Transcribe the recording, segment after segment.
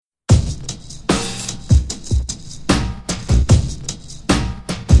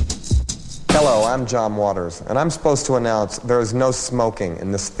Hello, I'm John Waters, and I'm supposed to announce there is no smoking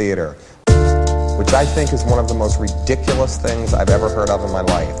in this theater, which I think is one of the most ridiculous things I've ever heard of in my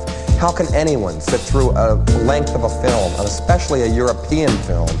life. How can anyone sit through a length of a film, and especially a European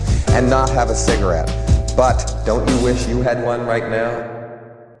film, and not have a cigarette? But don't you wish you had one right now?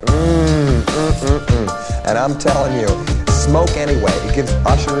 And I'm telling you, smoke anyway. It gives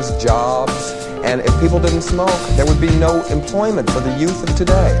ushers jobs. And if people didn't smoke, there would be no employment for the youth of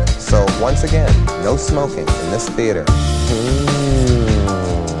today. So once again, no smoking in this theater.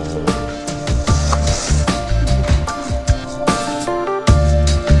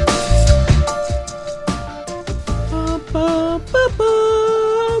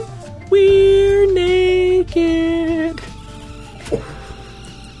 We're naked.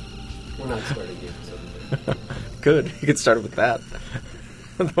 We're not starting the episode. Good. You could start with that.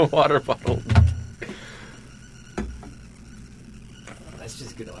 The water bottle. That's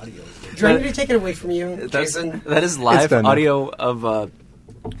just good audio. Do I need to take it away from you, Jason? That is live audio of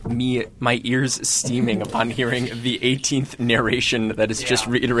me, my ears steaming upon hearing the 18th narration that is just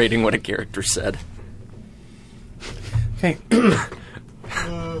reiterating what a character said. Okay.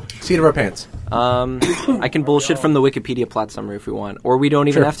 Seat of our pants. I can bullshit from the Wikipedia plot summary if we want, or we don't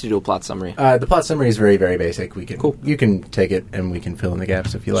even have to do a plot summary. The plot summary is very, very basic. We can, Cool. You can take it, and we can fill in the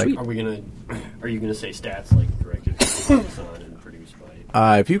gaps if you like. Are you gonna say stats like directed by and produced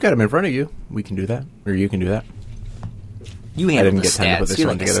by? If you've got them in front of you, we can do that, or you can do that. You handle didn't the get time to put stats. this You're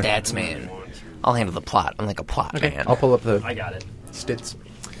one like a together. stats man. I'll handle the plot. I'm like a plot man. I'll pull up the I got it. stits.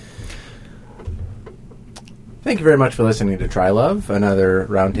 Thank you very much for listening to Try Love, another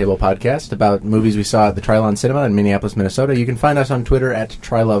roundtable podcast about movies we saw at the Trilon Cinema in Minneapolis, Minnesota. You can find us on Twitter at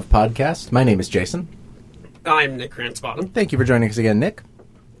Try Love Podcast. My name is Jason. I'm Nick Ransbottom. Thank you for joining us again, Nick.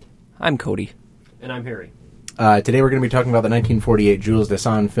 I'm Cody. And I'm Harry. Today we're going to be talking about the 1948 Jules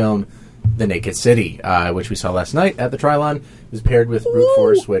Dassin film, The Naked City, which we saw last night at the Trilon. It was paired with Brute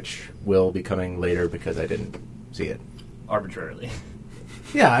Force, which will be coming later because I didn't see it. Arbitrarily.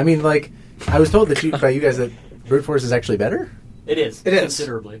 Yeah, I mean, like, I was told by you guys that Brute Force is actually better. It is. It is.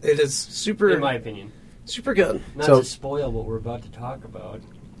 Considerably. It is super, In my opinion. super good. Not So- to spoil what we're about to talk about.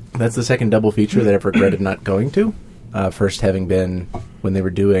 That's the second double feature that I've regretted not going to. First having been when they were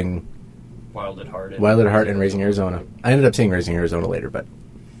doing Wild at Heart and Raising Arizona. I ended up seeing Raising Arizona later, but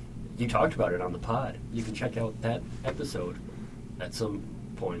You talked about it on the pod. You can check out that episode at some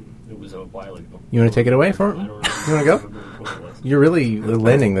point. It was a while ago. you want to take it away for I don't remember. You want to go? remember what it was. You're really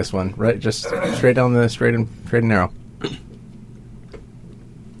landing this one, right? Just straight down the straight and narrow.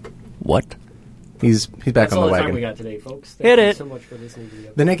 What? He's back That's on all the the time we wagon. got today, folks. Hit Thank you it. so much for listening to the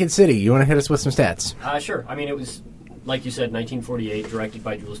episode. The Naked City. You want to hit us with some stats? Sure. I mean, it was, like you said, 1948, directed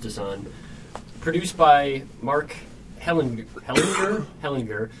by Jules Dassin, produced by Mark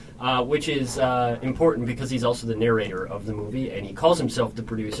Hellinger, which is important because he's also the narrator of the movie, and he calls himself the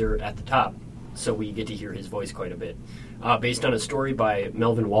producer at the top, so we get to hear his voice quite a bit. Based on a story by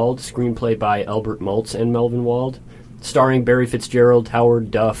Melvin Wald, screenplay by Albert Maltz and Melvin Wald, starring Barry Fitzgerald,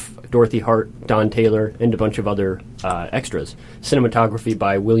 Howard Duff, Dorothy Hart, Don Taylor, and a bunch of other extras. Cinematography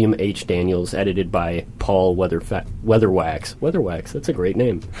by William H. Daniels, edited by Paul Weatherwax. Weatherwax, that's a great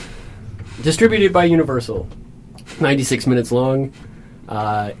name. Distributed by Universal. 96 minutes long.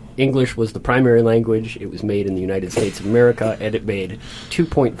 English was the primary language. It was made in the United States of America, and it made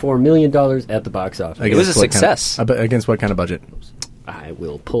 $2.4 million at the box office. It was a success. Against what kind of budget? I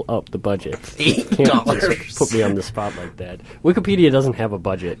will pull up the budget. $8. Can't just put me on the spot like that. Wikipedia doesn't have a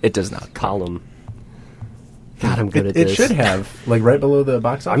budget. It does not. Column. God, I'm good at It this. should have, like, right below the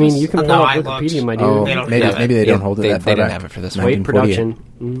box office. I mean, you can pull No, up I Wikipedia, looked. my dude. Oh, They don't maybe have maybe they don't hold it they that far didn't back. have it for this one. Wait,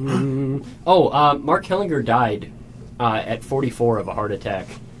 1948. production. Mark Hellinger died at 44 of a heart attack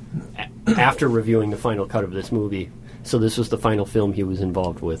after reviewing the final cut of this movie. So this was the final film he was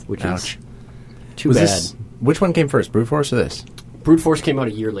involved with, which Ouch. is too Was bad. which one came first, Brute Force or this? Brute Force came out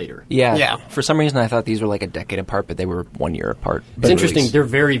a year later. Yeah. Yeah. For some reason, I thought these were like a decade apart, but they were 1 year apart. It's interesting. They're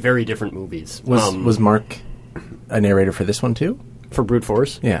very, very different movies. Was Mark a narrator for this one too? for Brute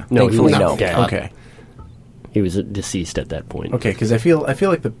Force? Yeah. No, he was Thankfully, no. dead. Okay. He was deceased at that point. Okay, because I feel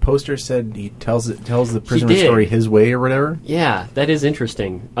like the poster said he tells the prisoner's did. story his way or whatever. Yeah, that is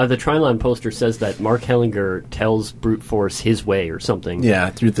interesting. The Trilon poster says that Mark Hellinger tells Brute Force his way or something. Yeah,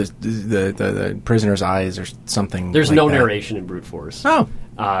 through the prisoner's eyes or something. There's like no that. narration in Brute Force. Oh,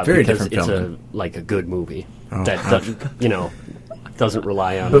 very because different film. it's a good movie Oh. that doesn't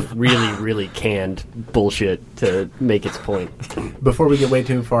rely on really, really canned bullshit to make its point. Before we get way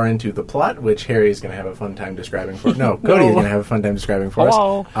too far into the plot, which Harry is going to have a fun time describing for no, Cody is going to have a fun time describing for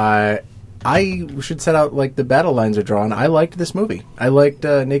Hello. us. I should set out like the battle lines are drawn. I liked this movie. I liked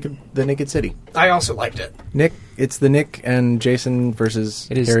the Naked City. I also liked it. Nick, it's the Nick and Jason versus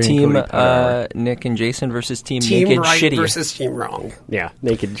It is Harry Team and Cody Nick and Jason versus Team Team Naked right Shitty. versus Team wrong. Yeah,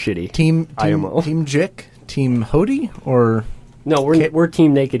 Naked Shitty. Team IMO. Jick, Team Hody, or No, we're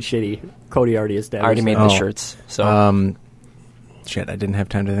Team Naked Shitty. Cody already established. I already made Oh. the shirts. So shit, I didn't have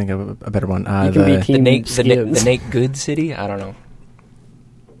time to think of a better one. You can be the Team the Skims. Nate Good City. I don't know.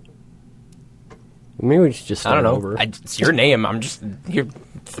 Maybe we should just I start don't know. over. It's your name. I'm just here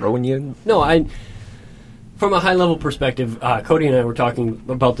throwing you. No, from a high level perspective, Cody and I were talking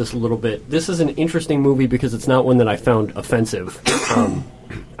about this a little bit. This is an interesting movie because it's not one that I found offensive.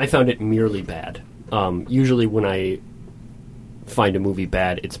 I found it merely bad. Usually when I find a movie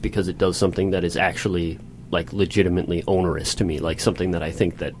bad, it's because it does something that is actually like legitimately onerous to me, like something that I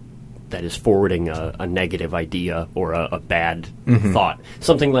think that is forwarding a negative idea or a bad thought.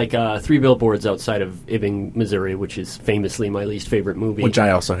 Something like 3 Billboards Outside of Ebbing, Missouri, which is famously my least favorite movie. which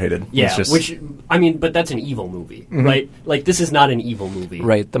I also hated. Yeah, It's just, which, I mean, but that's an evil movie, right? Like, this is not an evil movie.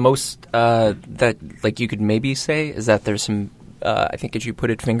 Right. The most that like you could maybe say is that there's some. I think as you put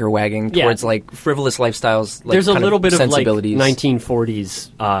it, finger wagging Yeah. towards like frivolous lifestyles. Like, There's a kind little bit of like sensibilities.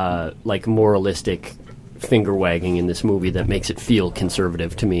 1940s, like moralistic finger wagging in this movie that makes it feel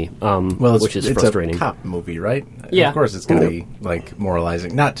conservative to me, which is it's frustrating. a cop movie, right? Yeah. Of course it's going to be, like,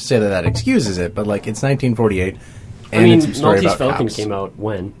 moralizing. Not to say that excuses it, but, like, it's 1948, and I mean, it's a story Maltese about Falcon cops. came out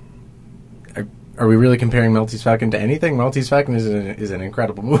when? Are we really comparing Maltese Falcon to anything? Maltese Falcon is an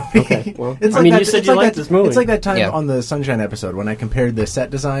incredible movie. Okay, well, It's I like mean, that- you said it's you like liked that- this movie. It's like that time Yeah. on the Sunshine episode when I compared the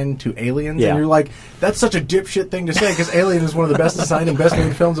set design to Aliens, Yeah. and you're like, that's such a dipshit thing to say, because Alien is one of the best designed and best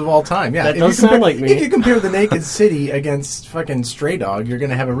made films of all time. Yeah, That if does you compare, sound like me. If you compare The Naked City against fucking Stray Dog, you're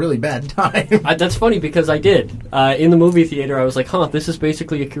going to have a really bad time. That's funny because I did. In the movie theater, I was like, huh, this is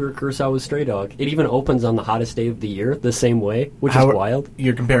basically Akira Kurosawa's Stray Dog. It even opens on the hottest day of the year the same way, which is wild.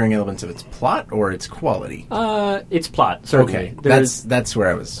 You're comparing elements of its plot or its quality? It's plot, certainly. Okay, There's- that's where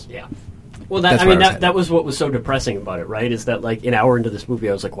I was. Yeah. Well, That's I where mean, I was that headed. was what was so depressing about it, right? Is that, like, an hour into this movie,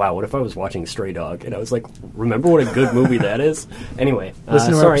 I was like, wow, what if I was watching Stray Dog? And I was like, remember what a good movie that is? Anyway,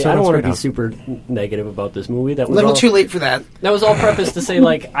 Listen to our sorry, episode I don't on want to Stray be Dog. super negative about this movie. That A was little all, too late for that. That was all prefaced to say,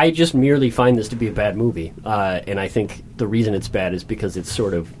 like, I just merely find this to be a bad movie. And I think the reason it's bad is because its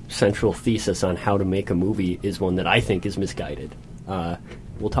sort of central thesis on how to make a movie is one that I think is misguided.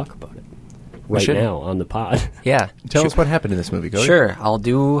 We'll talk about it right should. now on the pod. Yeah. Tell us what happened in this movie, Cody. Sure, I'll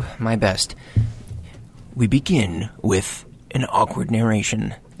do my best. We begin with an awkward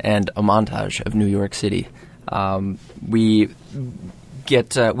narration and a montage of New York City. We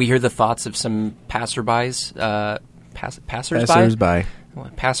hear the thoughts of some passerbys,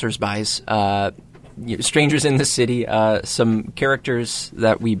 strangers in the city. Some characters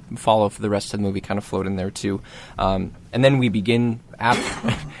that we follow for the rest of the movie kind of float in there too, and then we begin.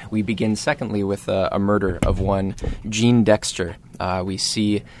 We begin secondly with a murder of one Gene Dexter. We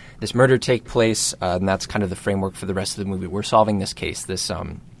see this murder take place, and that's kind of the framework for the rest of the movie. We're solving this case. This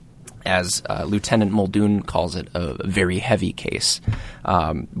as Lieutenant Muldoon calls it, a very heavy case.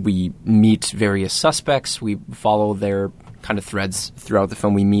 We meet various suspects. We follow their kind of threads throughout the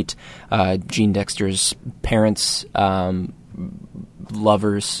film. We meet Gene Dexter's parents,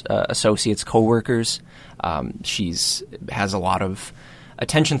 lovers, associates, co-workers. She's has a lot of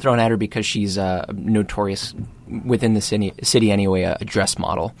attention thrown at her because she's notorious within the city anyway, a dress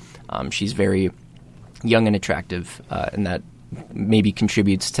model. She's very young and attractive, and that maybe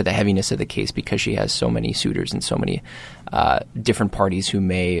contributes to the heaviness of the case because she has so many suitors and so many different parties who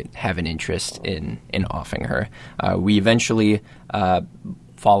may have an interest in offing her. We eventually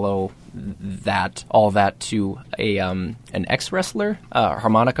follow all that to an ex-wrestler,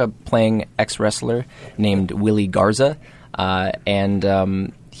 harmonica playing ex-wrestler named Willie Garza,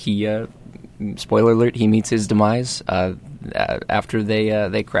 and he spoiler alert, he meets his demise after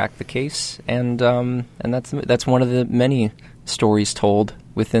they crack the case, and that's one of the many stories told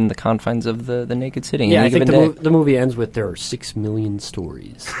within the confines of the Naked City. Yeah, I Any think given day. the movie ends with there are 6 million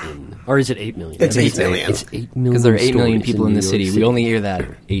stories in, or is it 8 million? It's 8 million. It's 8 million Because there are 8 million stories people in New the York city. We only hear that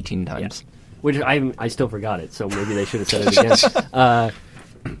 18 times. Which I still forgot it, so maybe they should have said it again.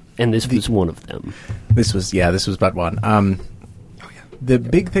 And this was one of them. This was but one. The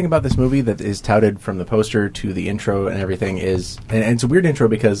big thing about this movie that is touted from the poster to the intro and everything is, and it's a weird intro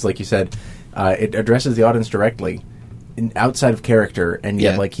because, like you said, it addresses the audience directly, outside of character, and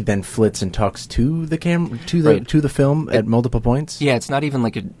yet like he then flits and talks to the camera, to the film at multiple points. Yeah, it's not even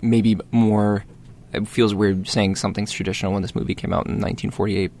like a maybe more. It feels weird saying something's traditional when this movie came out in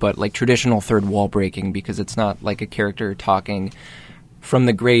 1948, but like traditional third wall breaking because it's not like a character talking from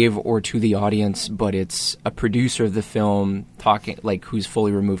the grave or to the audience, but it's a producer of the film talking, like, who's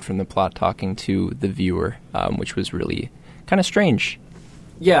fully removed from the plot, talking to the viewer, which was really kind of strange.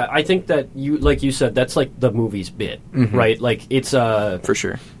 Yeah, I think that like you said, that's like the movie's bit, right? Like it's for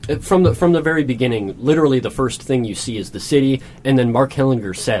sure. From the very beginning, literally the first thing you see is the city, and then Mark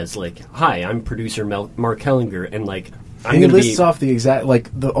Hellinger says, like, "Hi, I'm producer Mark Hellinger," and like. And he lists off the exact,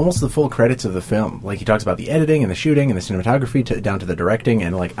 like, almost the full credits of the film. Like, he talks about the editing and the shooting and the cinematography down to the directing,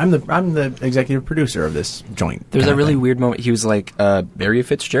 and like, I'm the executive producer of this joint. There's a really weird moment. He was like, Barry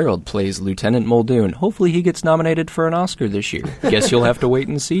Fitzgerald plays Lieutenant Muldoon. Hopefully he gets nominated for an Oscar this year. Guess you'll have to wait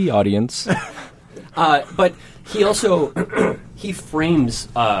and see, audience. But he also he frames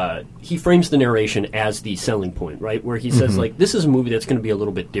the narration as the selling point, right? Where he says, like, this is a movie that's going to be a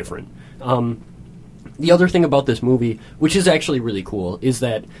little bit different. The other thing about this movie, which is actually really cool, is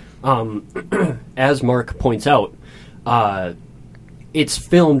that, as Mark points out, it's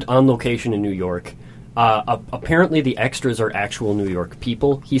filmed on location in New York. Apparently the extras are actual New York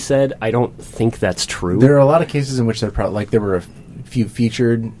people, he said. I don't think that's true. There are a lot of cases in which there were a few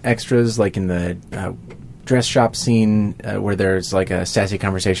featured extras, like in the dress shop scene, where there's like a sassy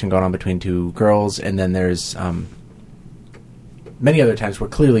conversation going on between two girls, and then there's... many other times where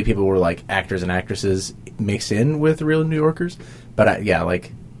clearly people were like actors and actresses mixed in with real New Yorkers. But yeah,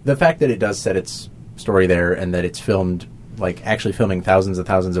 like the fact that it does set its story there and that it's filmed, like actually filming thousands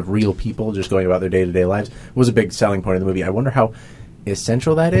of real people just going about their day-to-day lives was a big selling point of the movie. I wonder how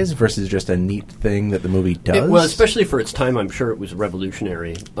essential that is versus just a neat thing that the movie does. Well, especially for its time, I'm sure it was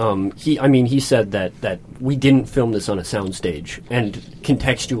revolutionary. He said that we didn't film this on a soundstage, and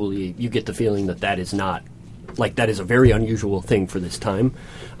contextually you get the feeling that is not. Like, that is a very unusual thing for this time.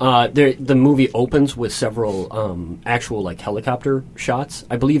 The movie opens with several actual, like, helicopter shots.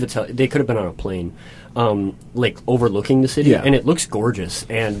 I believe they could have been on a plane, like, overlooking the city, and it looks gorgeous.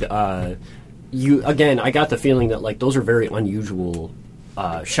 And I got the feeling that, like, those are very unusual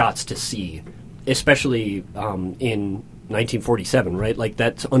shots to see, especially in 1947, right? Like,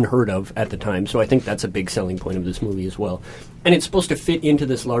 that's unheard of at the time, so I think that's a big selling point of this movie as well. And it's supposed to fit into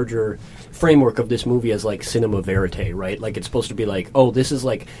this larger framework of this movie as, like, cinema verite, right? Like, it's supposed to be like, oh, this is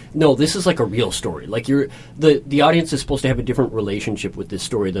like a real story. Like, the audience is supposed to have a different relationship with this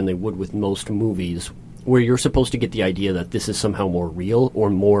story than they would with most movies, where you're supposed to get the idea that this is somehow more real or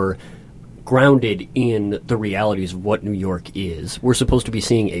more grounded in the realities of what New York is. We're supposed to be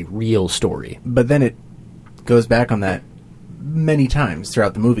seeing a real story. But then it goes back on that many times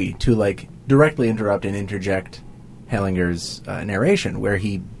throughout the movie to, like, directly interrupt and interject Hellinger's narration, where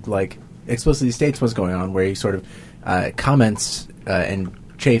he, like, explicitly states what's going on, where he sort of comments and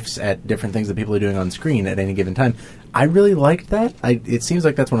chafes at different things that people are doing on screen at any given time. I really liked that. It seems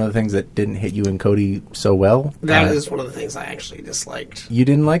like that's one of the things that didn't hit you and Cody so well. That is one of the things I actually disliked. You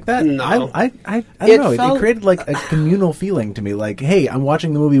didn't like that? No. I don't know. It created, like, a communal feeling to me. Like, hey, I'm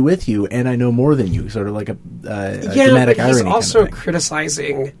watching the movie with you, and I know more than you. Sort of like a dramatic irony. He's also kind of thing.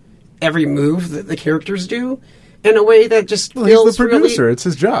 criticizing every move that the characters do in a way that just feels he's the producer. Really, it's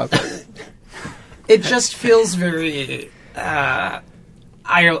his job. It just feels very... I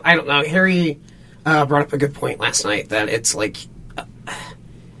don't know. Harry... brought up a good point last night that it's like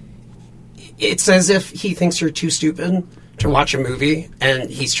it's as if he thinks you're too stupid to watch a movie and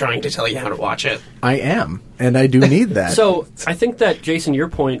he's trying to tell you how to watch it. I am, and I do need that. So I think that, Jason, your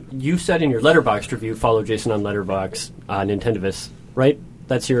point, you said in your Letterboxd review, follow Jason on Letterboxd, Nintendovis, right?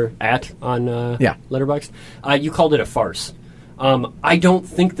 That's your @ on Letterboxd. You called it a farce. I don't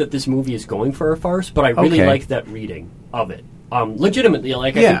think that this movie is going for a farce, but I really like that reading of it. Legitimately,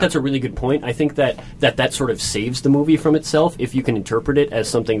 like, I think that's a really good point. I think that sort of saves the movie from itself if you can interpret it as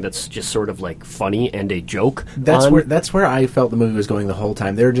something that's just sort of, like, funny and a joke. That's where I felt the movie was going the whole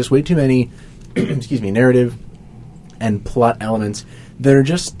time. There are just way too many, narrative and plot elements that are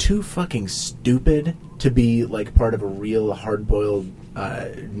just too fucking stupid to be, like, part of a real hard-boiled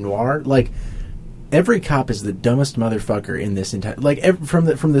noir. Like, every cop is the dumbest motherfucker in this entire... Like, from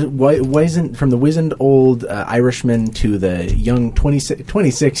the wizened old Irishman to the young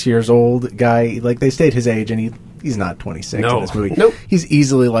 26 years old guy. Like, they state his age, and he's not 26 in this movie. Nope. He's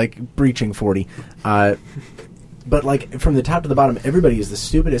easily, like, breaching 40. But, like, from the top to the bottom, everybody is the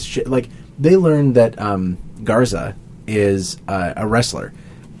stupidest shit. Like, they learned that Garza is a wrestler.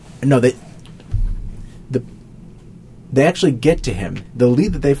 No, they actually get to him. The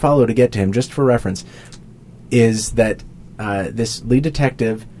lead that they follow to get to him, just for reference, is that this lead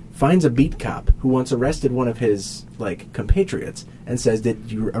detective finds a beat cop who once arrested one of his compatriots and says,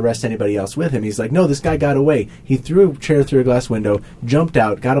 "Did you arrest anybody else with him?" He's like, "No, this guy got away. He threw a chair through a glass window, jumped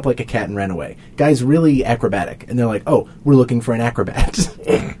out, got up like a cat, and ran away." Guy's really acrobatic, and they're like, "Oh, we're looking for an acrobat."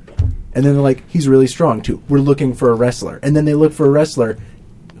 And then they're like, "He's really strong too. We're looking for a wrestler." And then they look for a wrestler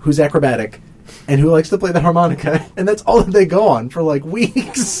who's acrobatic and who likes to play the harmonica, and that's all that they go on for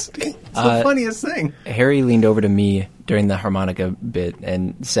weeks. It's the funniest thing. Harry leaned over to me during the harmonica bit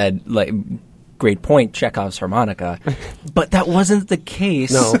and said, great point, Chekhov's harmonica. But that wasn't the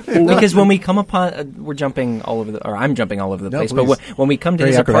case. No. Because when we come upon, we're jumping all over I'm jumping all over the place. Please. But when we come to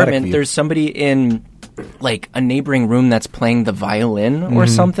Very his acrobatic apartment, view. there's somebody in a neighboring room that's playing the violin or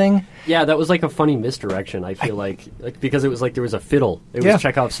something. Yeah, that was a funny misdirection, I feel like because it was there was a fiddle. It Yeah. was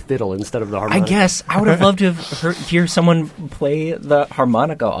Chekhov's fiddle instead of the I harmonica. guess I would have loved to have hear someone play the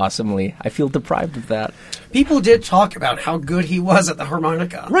harmonica awesomely. I feel deprived of that. People did talk about how good he was at the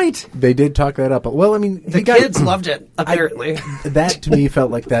harmonica. Right. They did talk that up. Well, I mean, The kids loved it, apparently. That to me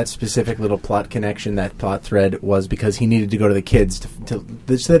felt like that specific little plot connection, that plot thread was because he needed to go to the kids so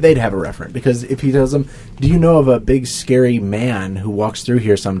that they'd have a reference. Because if he tells them, "Do you know of a big scary man who walks through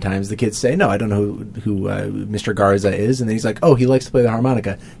here sometimes?" The kids say, "No, I don't know who Mr. Garza is." And then he's like, "Oh, he likes to play the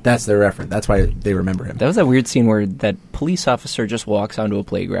harmonica." That's their reference. That's why they remember him. That was that weird scene where that police officer just walks onto a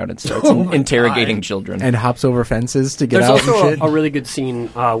playground and starts interrogating children. And hops over fences to get There's out and also shit. a really good scene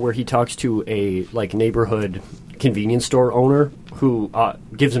where he talks to a neighborhood convenience store owner who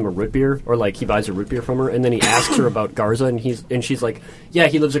gives him a root beer, or he buys a root beer from her, and then he asks her about Garza, and she's like, "Yeah,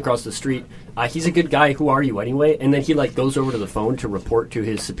 he lives across the street. He's a good guy. Who are you anyway?" And then he goes over to the phone to report to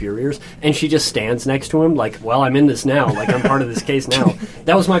his superiors, and she just stands next to him "Well, I'm in this now. I'm part of this case now."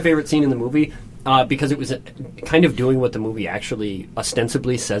 That was my favorite scene in the movie. Because it was kind of doing what the movie actually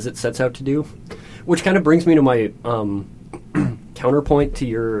ostensibly says it sets out to do, which kind of brings me to my counterpoint to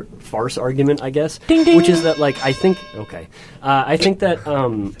your farce argument, I guess, which is that I think that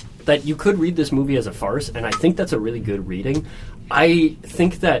that you could read this movie as a farce, and I think that's a really good reading. I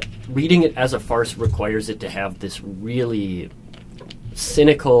think that reading it as a farce requires it to have this really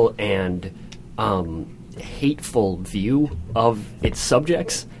cynical and hateful view of its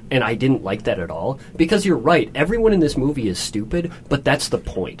subjects. And I didn't like that at all. Because you're right, everyone in this movie is stupid, but that's the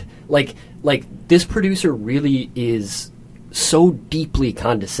point. This producer really is so deeply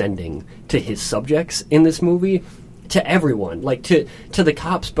condescending to his subjects in this movie, to everyone, to the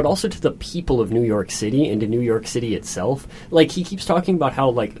cops, but also to the people of New York City and to New York City itself. He keeps talking about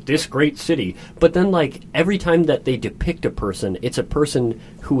how, this great city, but then, every time that they depict a person, it's a person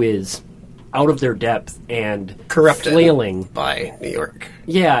who is out of their depth and Corrupted flailing by New York.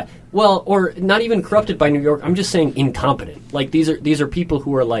 Yeah, well, or not even corrupted by New York. I'm just saying incompetent. These are people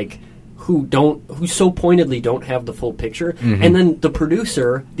who are who so pointedly don't have the full picture. Mm-hmm. And then the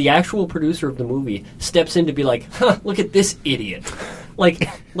producer, the actual producer of the movie, steps in to be like, "Huh, look at this idiot."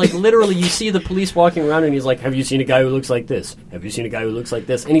 Literally, you see the police walking around, and he's like, "Have you seen a guy who looks like this? Have you seen a guy who looks like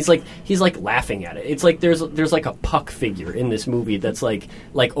this?" And he's laughing at it. It's there's a Puck figure in this movie that's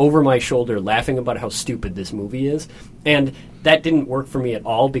over my shoulder, laughing about how stupid this movie is, and that didn't work for me at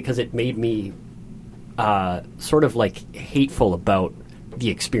all because it made me sort of hateful about the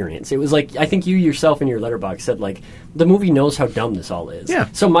experience. It was I think you yourself in your letterbox said the movie knows how dumb this all is. Yeah.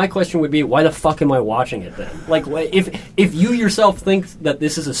 So my question would be, why the fuck am I watching it then? If you yourself think that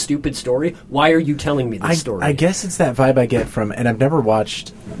this is a stupid story, why are you telling me this story? I guess it's that vibe I get from, and I've never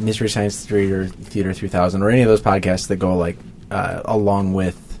watched Mystery Science Theater 3000 or any of those podcasts that go along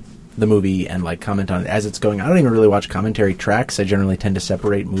with the movie and comment on it as it's going. I don't even really watch commentary tracks. I generally tend to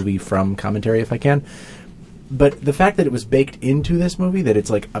separate movie from commentary if I can. But the fact that it was baked into this movie, that it's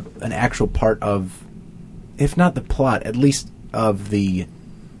an actual part of, if not the plot, at least of the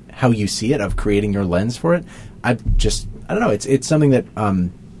how you see it, of creating your lens for it, I don't know. It's something that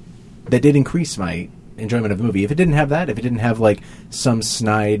that did increase my enjoyment of the movie. If it didn't have that, if it didn't have some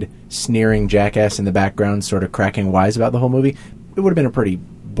snide, sneering jackass in the background, sort of cracking wise about the whole movie, it would have been a pretty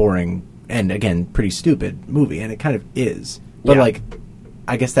boring and again pretty stupid movie, and it kind of is. But Yeah.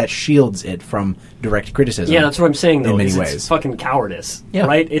 I guess that shields it from direct criticism. Yeah, that's what I'm saying, though. In many is ways. It's fucking cowardice, Yeah.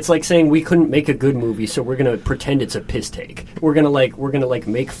 right? It's like saying we couldn't make a good movie, so we're gonna pretend it's a piss take. We're gonna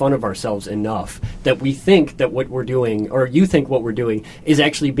make fun of ourselves enough that we think that what we're doing, or you think what we're doing, is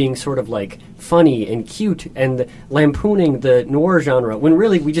actually being sort of funny and cute and lampooning the noir genre. When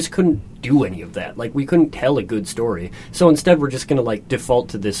really we just couldn't do any of that. We couldn't tell a good story. So instead, we're just gonna default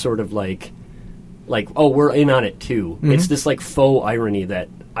to this sort of oh, we're in on it too. Mm-hmm. It's this faux irony that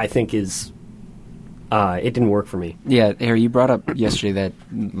I think is it didn't work for me. Yeah, Harry, you brought up yesterday that,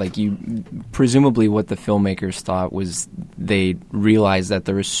 like, you presumably what the filmmakers thought was they realized that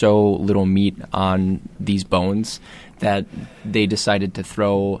there was so little meat on these bones that they decided to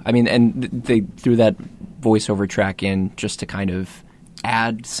throw. I mean, and they threw that voiceover track in just to kind of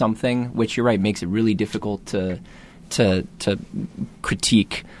add something, which you're right makes it really difficult to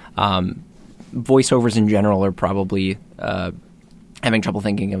critique. Voiceovers in general are probably having trouble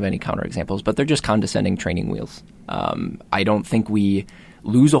thinking of any counterexamples, but they're just condescending training wheels. I don't think we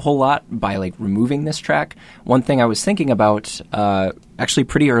lose a whole lot by like removing this track. One thing I was thinking about actually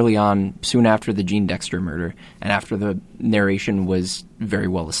pretty early on, soon after the Gene Dexter murder and after the narration was very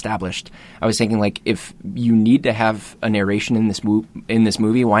well established, I was thinking, like, if you need to have a narration in this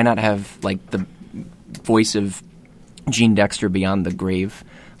movie, why not have like the voice of Gene Dexter beyond the grave,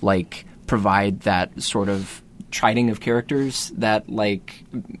 like provide that sort of chiding of characters that, like,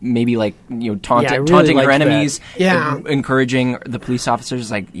 maybe, like, you know, taunting her enemies, encouraging the police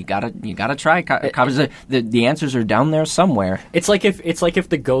officers, like, you gotta try. Cops, the answers are down there somewhere. It's like if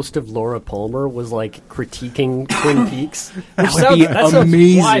the ghost of Laura Palmer was like critiquing Twin Peaks. That would be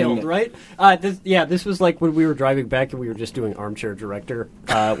amazing. Wild, right? This was like when we were driving back and we were just doing Armchair Director,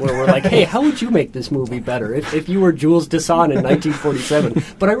 where we're like, hey, how would you make this movie better if you were Jules Dassin in 1947?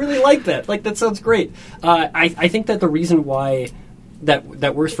 But I really like that. Like, that sounds great. I think that the reason why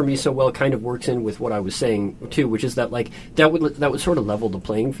that works for me so well kind of works in with what I was saying too, which is that, like, that would sort of level the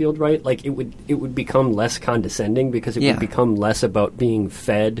playing field, right? Like, it would become less condescending because it would become less about being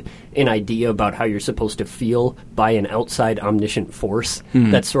fed an idea about how you're supposed to feel by an outside omniscient force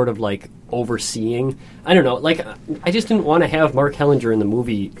that's sort of like overseeing. I don't know, like, I just didn't want to have Mark Hellinger in the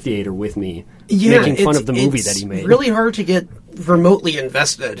movie theater with me making fun of the movie that he made. It's really hard to get remotely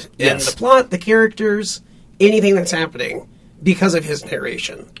invested in the plot, the characters, anything that's happening because of his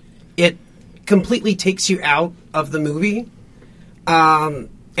narration. It completely takes you out of the movie. And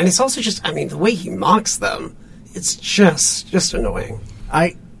it's also just, I mean, the way he mocks them, it's just annoying.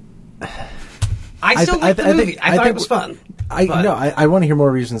 I still like the movie. I thought it was fun. I want to hear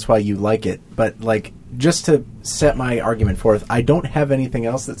more reasons why you like it, but, like, just to set my argument forth, I don't have anything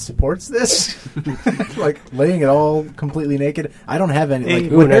else that supports this. Like, laying it all completely naked. I don't have any.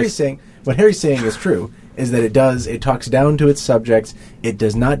 Like, what Harry's saying is true. Is that it talks down to its subjects. It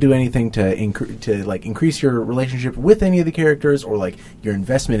does not do anything to increase your relationship with any of the characters or, like, your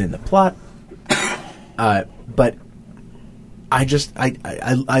investment in the plot. But I just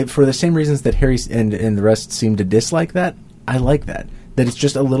I for the same reasons that Harry and the rest seem to dislike that, I like that it's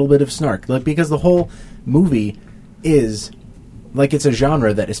just a little bit of snark, like, because the whole movie is, like, it's a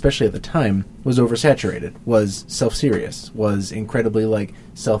genre that, especially at the time, was oversaturated, was self-serious, was incredibly, like,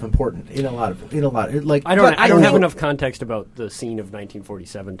 self-important in a lot like. I don't have enough context about the scene of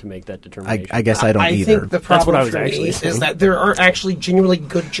 1947 to make that determination. I guess I don't either. I think the problem for me is that there are actually genuinely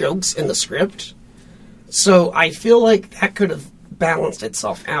good jokes in the script, so I feel like that could have balanced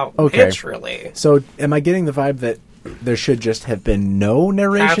itself out naturally. So, am I getting the vibe that there should just have been no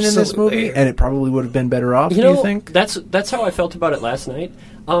narration in this movie, and it probably would have been better off? Do you think? That's how I felt about it last night.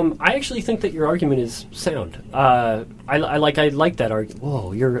 I actually think that your argument is sound. I like that argument.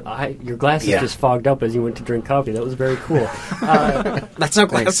 Whoa, your glasses just fogged up as you went to drink coffee. That was very cool. That's how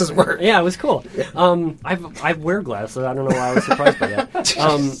glasses work. Yeah, it was cool. I wear glasses. I don't know why I was surprised by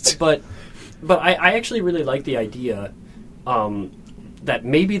that. But I actually really like the idea. That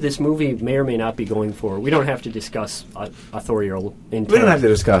maybe this movie may or may not be going for. We don't have to discuss authorial intent. We don't have to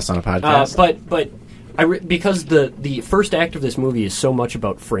discuss on a podcast. But because the first act of this movie is so much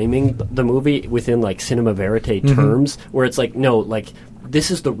about framing the movie within, like, cinema verite terms, where it's like, no, like, this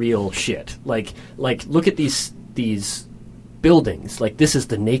is the real shit. Like look at these buildings. Like, this is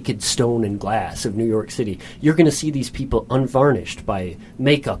the naked stone and glass of New York City. You're going to see these people unvarnished by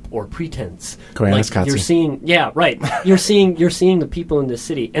makeup or pretense. Like, you're seeing, you're seeing the people in this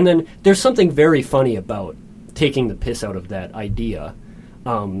city, and then there's something very funny about taking the piss out of that idea,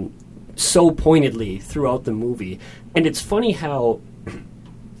 so pointedly throughout the movie. And it's funny how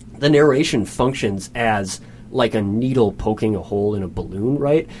the narration functions as, like, a needle poking a hole in a balloon,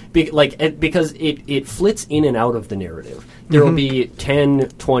 right? Because it flits in and out of the narrative. There will be 10,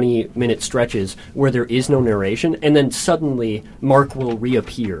 20-minute stretches where there is no narration, and then suddenly Mark will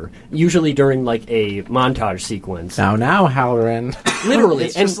reappear, usually during, like, a montage sequence. Now, Halloran. Literally.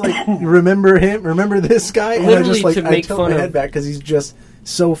 It's just like, remember him? Remember this guy? Literally, and I just, like, to make I tilt fun my of head back because he's just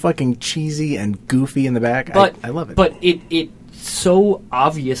so fucking cheesy and goofy in the back. But, I love it. But it so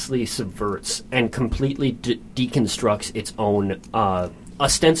obviously subverts and completely deconstructs its own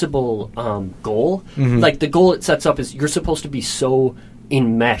ostensible goal. Like, the goal it sets up is you're supposed to be so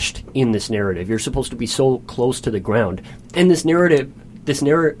enmeshed in this narrative. You're supposed to be so close to the ground, and this narration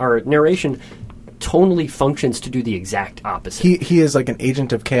tonally functions to do the exact opposite. He is like an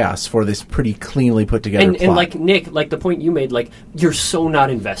agent of chaos for this pretty cleanly put together plot. And like Nick, like the point you made, like you're so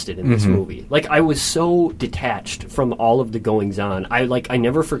not invested in this movie. Like I was so detached from all of the goings on. I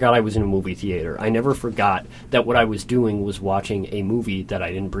never forgot I was in a movie theater. I never forgot that what I was doing was watching a movie that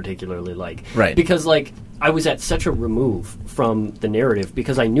I didn't particularly like. Right. Because like I was at such a remove from the narrative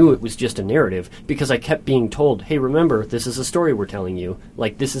because I knew it was just a narrative because I kept being told, "Hey, remember, this is a story we're telling you.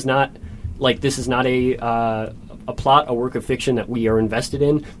 Like this is not a plot, a work of fiction that we are invested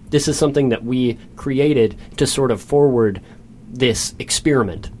in. This is something that we created to sort of forward this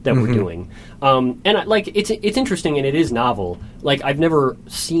experiment that we're doing." It's interesting and it is novel. Like I've never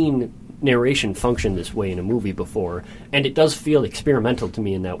seen narration function this way in a movie before, and it does feel experimental to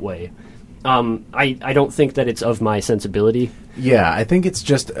me in that way. I don't think that it's of my sensibility. Yeah, I think it's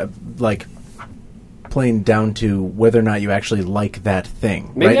just plain down to whether or not you actually like that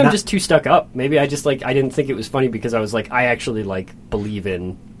thing. Maybe right? I'm just too stuck up. Maybe I just I didn't think it was funny because I was like, I actually believe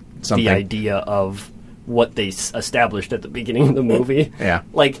in something. The idea of what they established at the beginning of the movie. Yeah.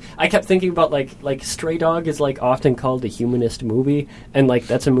 Like I kept thinking about like Stray Dog is often called a humanist movie, and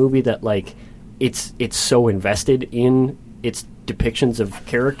that's a movie that it's so invested in its depictions of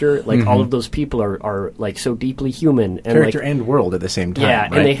character. Like all of those people are so deeply human and character and world at the same time. Yeah,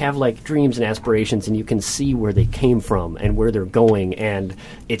 right? and they have dreams and aspirations, and you can see where they came from and where they're going, and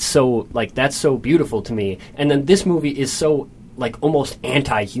it's so that's so beautiful to me. And then this movie is so almost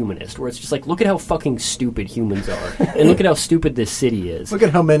anti-humanist, where it's just look at how fucking stupid humans are, and look at how stupid this city is. Look at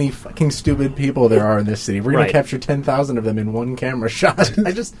how many fucking stupid people there are in this city. We're going to capture 10,000 of them in one camera shot.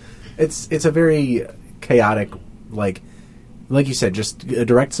 It's a very chaotic, like you said, just a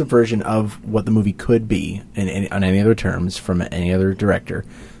direct subversion of what the movie could be on any other terms from any other director.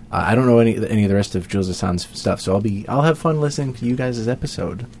 I don't know any of the rest of Jules Dassin's stuff, so I'll have fun listening to you guys'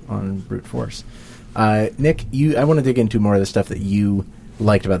 episode on Brute Force. Nick, I want to dig into more of the stuff that you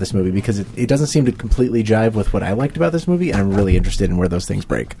liked about this movie, because it doesn't seem to completely jive with what I liked about this movie, and I'm really interested in where those things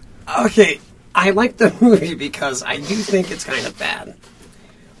break. Okay, I like the movie because I do think it's kind of bad.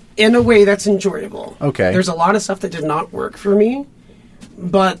 In a way that's enjoyable. Okay. There's a lot of stuff that did not work for me,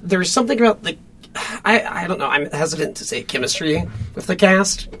 but there's something about I don't know, I'm hesitant to say chemistry with the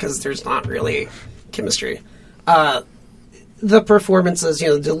cast, because there's not really chemistry. The performances,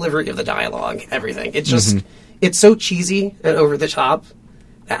 the delivery of the dialogue, everything. It's just, it's so cheesy and over the top.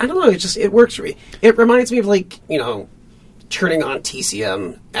 I don't know, it works for me. It reminds me of turning on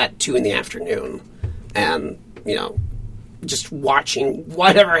TCM at 2 p.m. and, just watching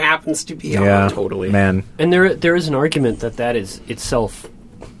whatever happens to be on. Totally, man. And there is an argument that is itself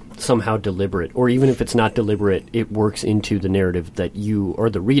somehow deliberate, or even if it's not deliberate, it works into the narrative that you, or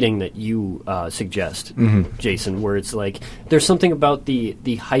the reading that you suggest, Jason, where it's there's something about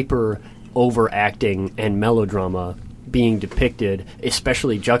the hyper overacting and melodrama being depicted,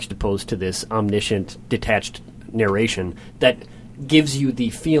 especially juxtaposed to this omniscient, detached narration, that gives you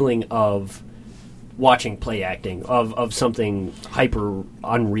the feeling of watching play acting, of something hyper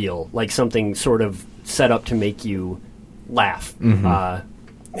unreal, like something sort of set up to make you laugh.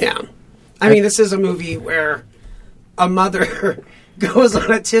 Yeah. I mean, this is a movie where a mother goes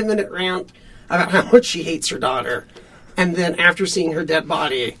on a 10-minute rant about how much she hates her daughter, and then after seeing her dead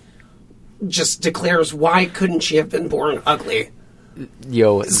body, just declares why couldn't she have been born ugly.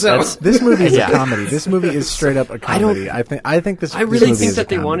 Yo, this movie is a comedy. This movie is straight up a comedy. I think this. I really this think that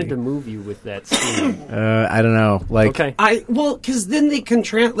they wanted to move you with that scene. I don't know. Okay. Because then they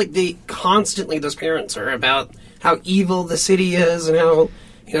contrast. They constantly, those parents are about how evil the city is and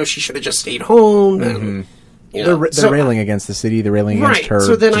how she should have just stayed home. And, they're railing against the city. They're railing against her.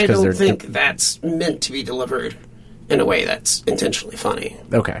 So then I don't think that's meant to be delivered in a way that's intentionally funny.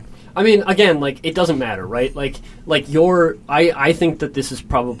 Okay. I mean, again, it doesn't matter, right? I think that this is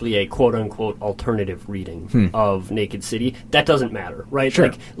probably a quote-unquote alternative reading of Naked City. That doesn't matter, right?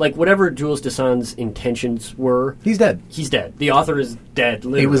 Sure. Whatever Jules Dassin's intentions were... He's dead. He's dead. The author is dead,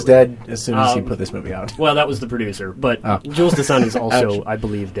 literally. He was dead as soon as he put this movie out. Well, that was the producer, but Jules Dassin is also, I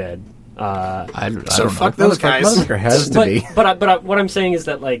believe, dead. I so fuck those guys. Has to be. But what I'm saying is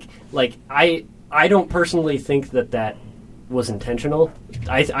that, I don't personally think that was intentional.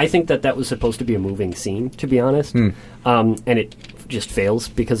 I think that was supposed to be a moving scene, to be honest, and it just fails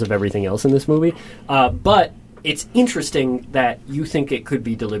because of everything else in this movie. But it's interesting that you think it could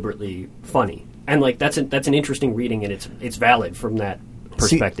be deliberately funny, and that's an interesting reading, and it's valid from that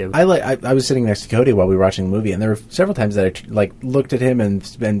perspective. See, I was sitting next to Cody while we were watching the movie, and there were several times that I looked at him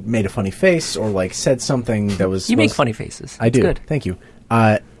and made a funny face or said something that was. You make funny faces. I do. Good. Thank you.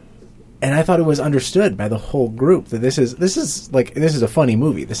 And I thought it was understood by the whole group that this is a funny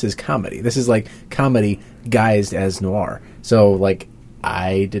movie. This is comedy. This is like comedy guised as noir. So like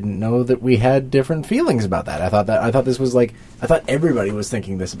I didn't know that we had different feelings about that. I thought this was like I thought everybody was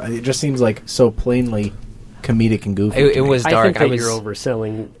thinking this. It just seems like so plainly comedic and goofy. It was dark. I think that you're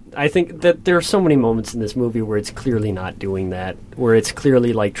overselling. I think that there are so many moments in this movie where it's clearly not doing that. Where it's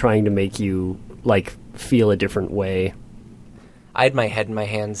clearly like trying to make you like feel a different way. I had my head in my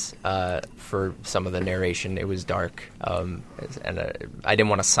hands for some of the narration. It was dark, and I didn't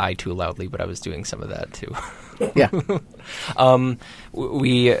want to sigh too loudly, but I was doing some of that too. Yeah.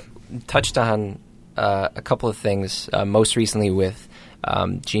 We touched on a couple of things, most recently with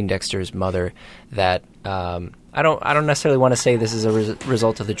Jean Dexter's mother, that I don't necessarily want to say this is a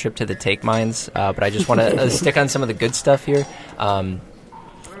result of the trip to the Take Mines, but I just want to stick on some of the good stuff here.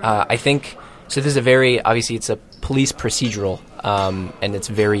 I think... So this is obviously it's a police procedural, and it's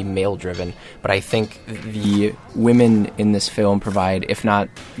very male-driven. But I think the women in this film provide, if not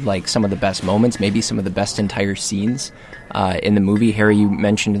like some of the best moments, maybe some of the best entire scenes in the movie. Harry, you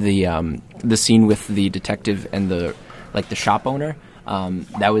mentioned the scene with the detective and the shop owner.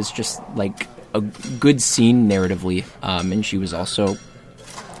 That was just like a good scene narratively, and she was also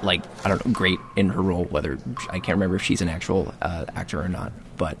like, I don't know, great in her role. Whether I can't remember if she's an actual actor or not.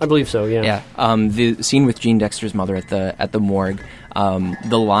 But I believe so, yeah. Yeah. The scene with Jean Dexter's mother at the morgue,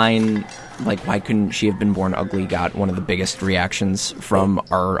 the line, like, why couldn't she have been born ugly, got one of the biggest reactions from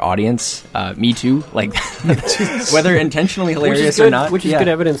our audience. Me too. Like, whether intentionally hilarious or not. Which is good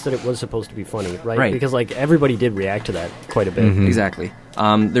evidence that it was supposed to be funny, right? Because, like, everybody did react to that quite a bit. Mm-hmm. Exactly.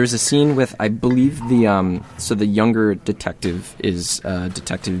 There's a scene with, I believe, the younger detective is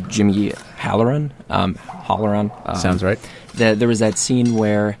Detective Jimmy Halloran. Sounds right. There was that scene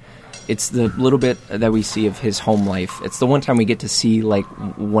where it's the little bit that we see of his home life. It's the one time we get to see like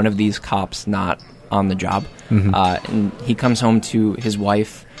one of these cops not on the job. Mm-hmm. And he comes home to his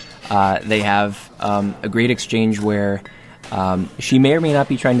wife. They have a great exchange where she may or may not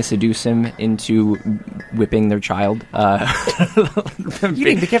be trying to seduce him into whipping their child. You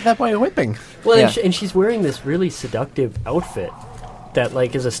need to give that boy a whipping. Well, yeah. And she's wearing this really seductive outfit that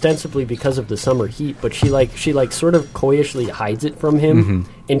like is ostensibly because of the summer heat, but she sort of coyishly hides it from him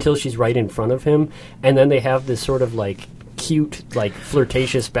until she's right in front of him, and then they have this sort of like cute, like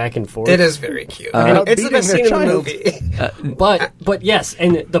flirtatious back and forth. It is very cute. It's the best scene in the movie. But yes,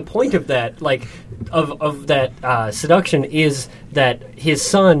 and the point of that, like of that seduction, is that his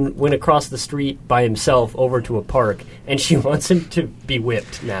son went across the street by himself over to a park, and she wants him to be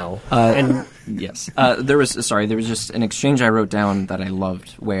whipped now. And yes, there was just an exchange I wrote down that I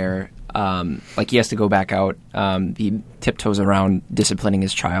loved where. Like he has to go back out. He tiptoes around disciplining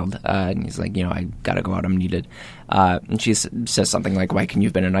his child, and he's like, I gotta go out. I'm needed. And she says something like, "Why can you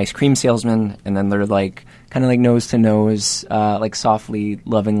have been an ice cream salesman?" And then they're like, kind of like nose to nose, like softly,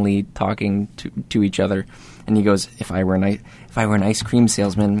 lovingly talking to each other. And he goes, "If I were an ice cream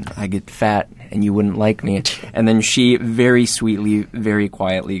salesman, I'd get fat, and you wouldn't like me." And then she very sweetly, very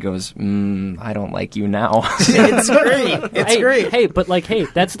quietly goes, "I don't like you now." It's great. It's great. Hey, but like,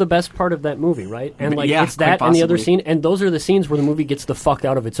 that's the best part of that movie, right? And like, yeah, it's that and the other scene, and those are the scenes where the movie gets the fuck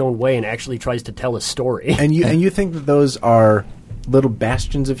out of its own way and actually tries to tell a story. And you think that those are little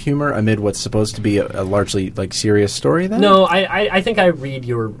bastions of humor amid what's supposed to be a largely like serious story? Then no, I think I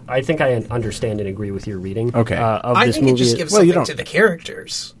understand and agree with your reading. Okay, of I this think movie. It just gives something to the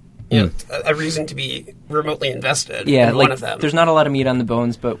characters. A reason to be remotely invested in one of them. There's not a lot of meat on the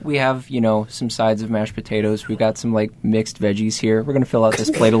bones, but we have, some sides of mashed potatoes. We've got some, like, mixed veggies here. We're going to fill out this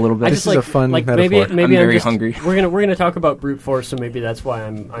plate a little bit. This is a fun metaphor. Maybe I'm very hungry. We're gonna talk about brute force, so maybe that's why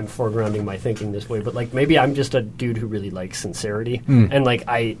I'm foregrounding my thinking this way. But, like, maybe I'm just a dude who really likes sincerity. And, like,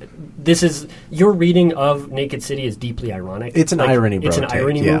 your reading of Naked City is deeply ironic. It's an irony, bro. It's an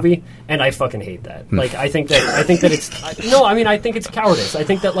irony movie, and I fucking hate that. Like, I think that it's... No, I mean, I think it's cowardice. I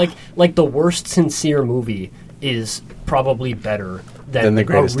think that, like the worst sincere movie is probably better than the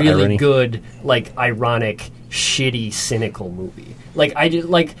greatest a really irony. good, like, ironic, shitty, cynical movie. Like,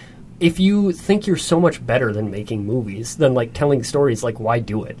 if you think you're so much better than making movies, than, like, telling stories, like, why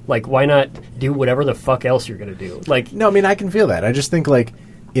do it? Like, why not do whatever the fuck else you're gonna do? Like, no, I mean, I can feel that. I just think, like,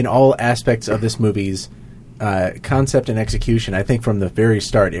 in all aspects of this movie's concept and execution, I think from the very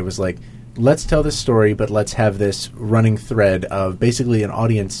start, it was like, let's tell this story, but let's have this running thread of basically an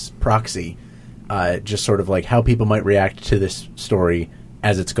audience proxy, just sort of like how people might react to this story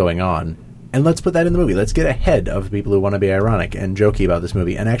as it's going on. And let's put that in the movie. Let's get ahead of people who want to be ironic and jokey about this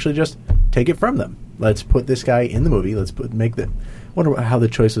movie and actually just take it from them. Let's put this guy in the movie. Wonder how the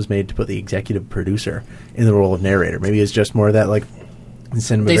choice was made to put the executive producer in the role of narrator. Maybe it's just more of that, like,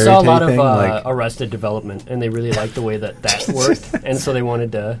 Cinema They saw a verite lot of thing, like- Arrested Development, and they really liked the way that worked, and so they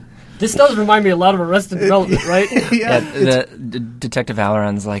wanted to. This does remind me a lot of Arrested Development, right? The Detective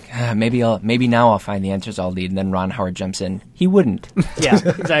Valeron's like, maybe now I'll find the answers I'll need, and then Ron Howard jumps in. He wouldn't. Yeah,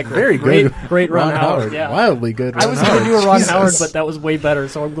 exactly. Very good. Great Ron Howard. Yeah. Wildly good Ron I was Howard. going to do a Ron Jesus. Howard, but that was way better,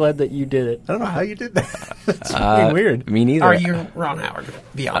 so I'm glad that you did it. I don't know how you did that. That's fucking weird. Me neither. Are you Ron Howard?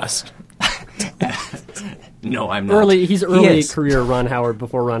 Be honest. No, I'm not. He's early is. career Ron Howard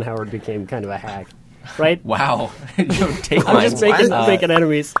before Ron Howard became kind of a hack, right? Wow. Don't take I'm my just making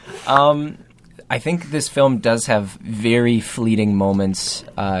enemies. I think this film does have very fleeting moments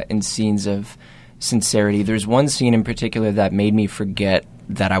and scenes of sincerity. There's one scene in particular that made me forget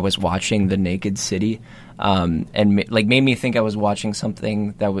that I was watching The Naked City, and made me think I was watching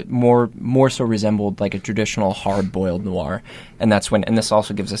something that would more so resembled like a traditional hard-boiled noir. And that's when, and this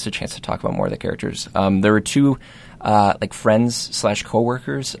also gives us a chance to talk about more of the characters. There were two friends /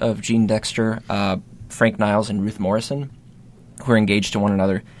 co-workers of Jean Dexter, Frank Niles and Ruth Morrison, who are engaged to one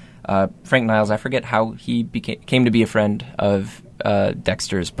another. Frank Niles, I forget how he came to be a friend of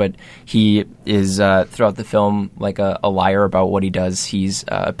Dexter's, but he is throughout the film like a liar about what he does. He's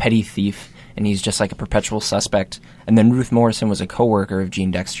a petty thief, and he's just like a perpetual suspect. And then Ruth Morrison was a co-worker of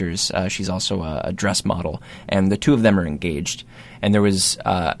Jean Dexter's. She's also a dress model, and the two of them are engaged. And there was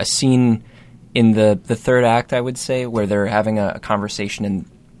a scene in the third act, I would say, where they're having a conversation, and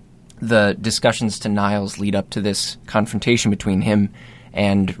the discussions to Niles lead up to this confrontation between him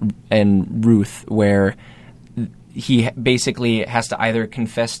and Ruth, where he basically has to either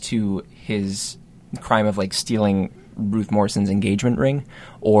confess to his crime of like stealing Ruth Morrison's engagement ring,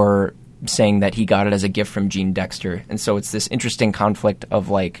 or saying that he got it as a gift from Jean Dexter. And so it's this interesting conflict of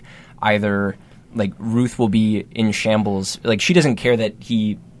like either like Ruth will be in shambles, like she doesn't care that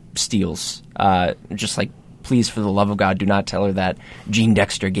he steals, just like, please, for the love of God, do not tell her that Jean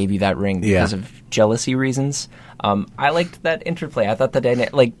Dexter gave you that ring because of jealousy reasons. I liked that interplay. I thought that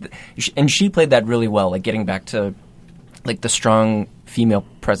and she played that really well. Like getting back to like the strong female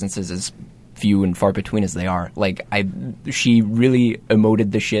presences as few and far between as they are. Like she really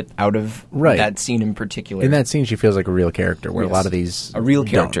emoted the shit out of that scene in particular. In that scene, she feels like a real character, where a lot of these a real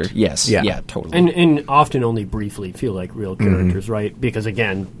character. don't. Yes, yeah, totally. And often only briefly feel like real characters, right? Because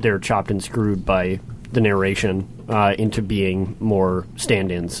again, they're chopped and screwed by the narration into being more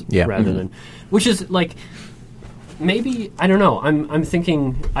stand-ins rather than, which is like maybe, I don't know. I'm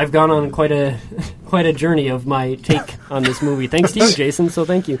thinking I've gone on quite a journey of my take on this movie. Thanks to you, Jason. So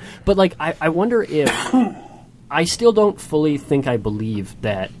thank you. But like, I wonder if I still don't fully think I believe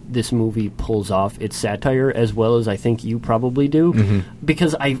that this movie pulls off its satire as well as I think you probably do,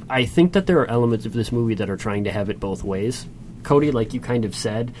 because I think that there are elements of this movie that are trying to have it both ways. Cody, like you kind of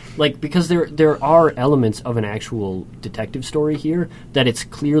said, like, because there are elements of an actual detective story here that it's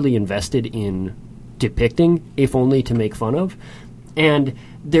clearly invested in depicting, if only to make fun of. And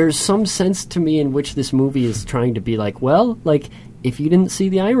there's some sense to me in which this movie is trying to be like, well, like, if you didn't see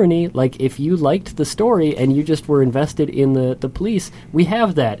the irony, like, if you liked the story and you just were invested in the police, we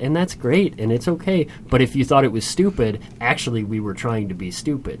have that, and that's great, and it's okay. But if you thought it was stupid, actually, we were trying to be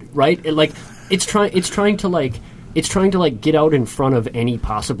stupid, right? It's trying to get out in front of any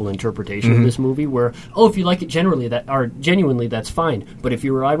possible interpretation of this movie where, oh, if you like it genuinely, that's fine. But if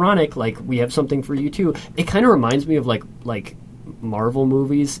you were ironic, like, we have something for you too. It kind of reminds me of like Marvel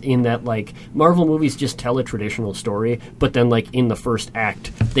movies, in that like Marvel movies just tell a traditional story, but then like in the first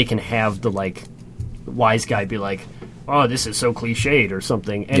act they can have the like wise guy be like, oh, this is so cliched or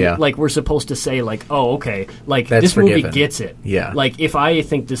something, and like we're supposed to say like, oh, okay, like that's this forgiven. movie gets it. Yeah, like if I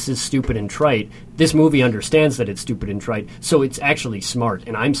think this is stupid and trite, this movie understands that it's stupid and trite, so it's actually smart,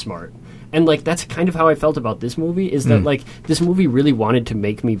 and I'm smart. And like that's kind of how I felt about this movie, is that like this movie really wanted to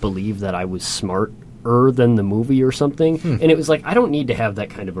make me believe that I was smarter than the movie or something, and it was like, I don't need to have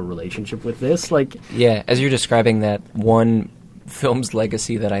that kind of a relationship with this. Like, yeah, as you're describing that one film's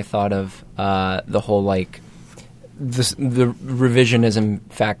legacy that I thought of, the whole like the revisionism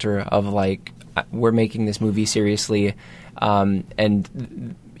factor of like, we're making this movie seriously,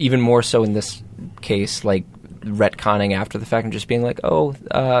 and even more so in this case, like retconning after the fact and just being like, oh,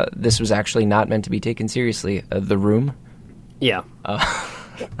 this was actually not meant to be taken seriously. The Room. Yeah.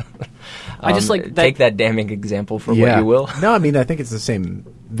 I just like that. Take that damning example for what you will. No, I mean, I think it's the same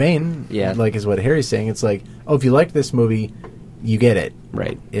vein. Yeah. Like is what Harry's saying. It's like, oh, if you liked this movie, you get it.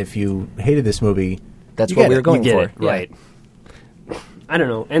 Right. If you hated this movie, that's what we were going for. Right. I don't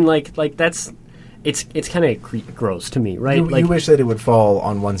know, and like that's it's kind of gross to me, right? You wish that it would fall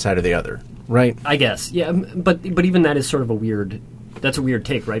on one side or the other, right? I guess, yeah. But even that is sort of a weird that's a weird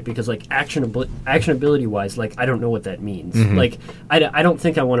take, right? Because like actionability wise, like I don't know what that means. Like I don't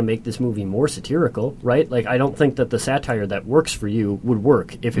think I want to make this movie more satirical, right? Like I don't think that the satire that works for you would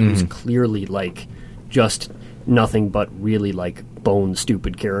work if it was clearly like just nothing but really like bone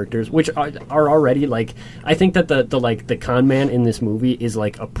stupid characters, which are already like, I think that the con man in this movie is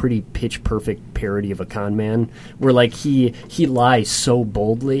like a pretty pitch perfect parody of a con man, where like he lies so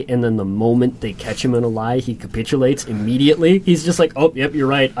boldly, and then the moment they catch him in a lie, he capitulates immediately. He's just like, oh yep, you're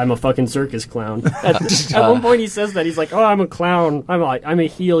right, I'm a fucking circus clown. At one point he says that, he's like, oh, I'm a clown, I'm a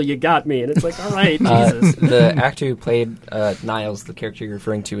heel, you got me. And it's like, all right, Jesus. The actor who played Niles, the character you're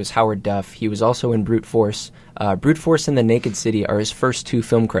referring to, is Howard Duff. He was also in Brute Force. Brute Force and The Naked City are his first 2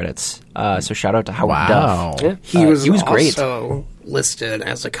 film credits. So shout out to Howard Duff. Yeah. He was great. also listed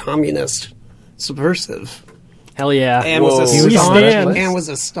as a communist subversive. Hell yeah. And was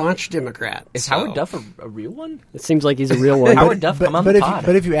a staunch Democrat. Is Howard Duff a real one? It seems like he's a real one. Howard Duff, come on the pod.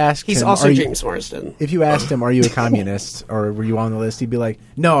 But if you ask He's him, also James Marsden. If you asked him, are you a communist, or were you on the list, he'd be like,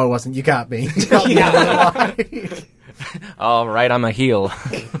 no, I wasn't. You got me. All right, I'm a heel.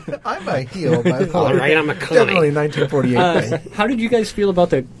 I'm a heel, by the way. All right, I'm a con. Definitely a 1948 thing. How did you guys feel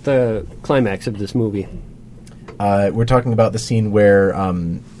about the climax of this movie? We're talking about the scene where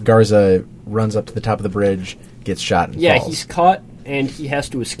Garza runs up to the top of the bridge, gets shot, and falls. He's caught, and he has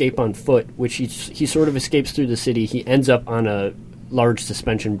to escape on foot, which he sort of escapes through the city. He ends up on a large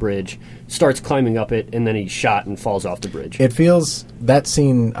suspension bridge, starts climbing up it, and then he's shot and falls off the bridge. It feels, that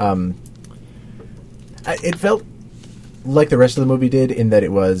scene, it felt like the rest of the movie did, in that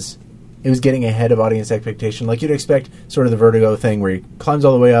it was getting ahead of audience expectation. Like you'd expect sort of the Vertigo thing where he climbs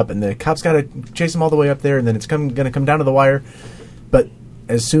all the way up and the cops got to chase him all the way up there, and then it's going to come down to the wire. But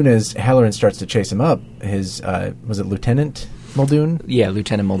as soon as Halloran starts to chase him up, his was it Lieutenant Muldoon? Yeah,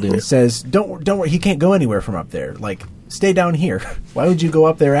 Lieutenant Muldoon says, "Don't worry, he can't go anywhere from up there. Like, stay down here. Why would you go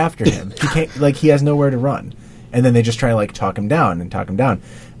up there after him? He can't. Like, he has nowhere to run." And then they just try to like talk him down,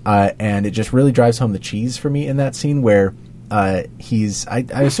 and it just really drives home the cheese for me in that scene where. I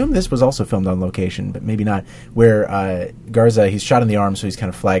assume this was also filmed on location, but maybe not, where Garza, he's shot in the arm, so he's kind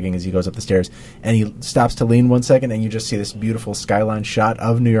of flagging as he goes up the stairs, and he stops to lean 1 second, and you just see this beautiful skyline shot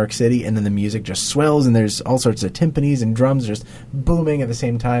of New York City, and then the music just swells, and there's all sorts of timpanis and drums just booming at the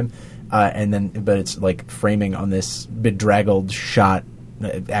same time, but it's like framing on this bedraggled shot,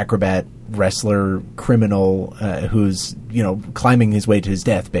 acrobat, wrestler, criminal, who's, climbing his way to his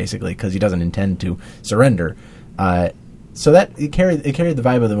death, basically, because he doesn't intend to surrender. So that it carried the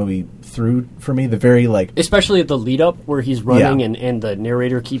vibe of the movie through for me. The very especially the lead up where he's running and the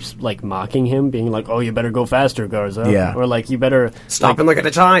narrator keeps like mocking him, being like, "Oh, you better go faster, Garza," or like, "You better stop and look at the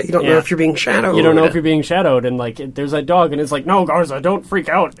time. You don't know if you're being shadowed. You don't know if you're being shadowed." And like, there's a dog, and it's like, "No, Garza, don't freak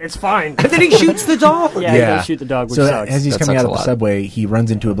out. It's fine." And then he shoots the dog. He does shoot the dog, which sucks. As he's coming out of the subway, he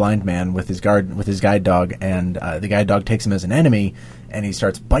runs into a blind man with his guide dog, and the guide dog takes him as an enemy, and he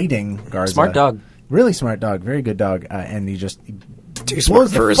starts biting Garza. Smart dog. Really smart dog, very good dog, and he just too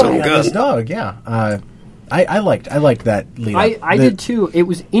smart for his own good. This dog, yeah. I liked that lead up. I did too. It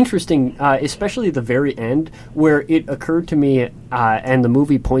was interesting, especially the very end, where it occurred to me, and the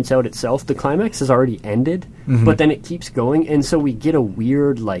movie points out itself, the climax has already ended, but then it keeps going, and so we get a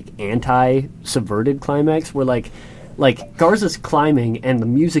weird, like, anti-subverted climax where, like Garza's climbing and the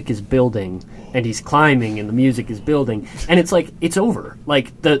music is building, and he's climbing and the music is building, and it's like, it's over.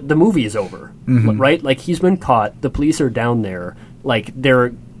 Like, the movie is over, right? Like, he's been caught, the police are down there, like,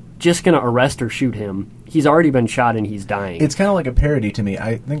 they're just going to arrest or shoot him. He's already been shot and he's dying. It's kind of like a parody to me.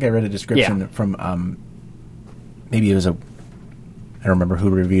 I think I read a description from, maybe it was I don't remember who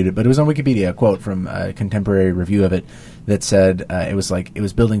reviewed it, but it was on Wikipedia, a quote from a contemporary review of it that said it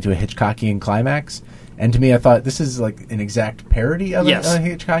was building to a Hitchcockian climax. And to me, I thought this is like an exact parody of a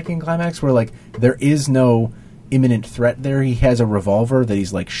Hitchcockian climax where like there is no imminent threat there. He has a revolver that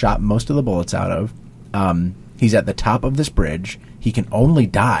he's like shot most of the bullets out of. He's at the top of this bridge. He can only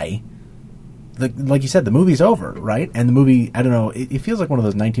die. Like you said, the movie's over, right? And the movie, I don't know, it feels like one of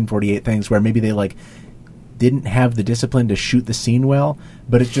those 1948 things where maybe they like didn't have the discipline to shoot the scene well,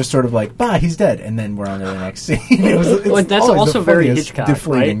 but it's just sort of like, he's dead, and then we're on to the next scene. That's also very Hitchcock,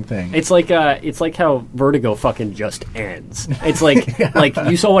 deflating right? thing. It's like how Vertigo fucking just ends. It's like like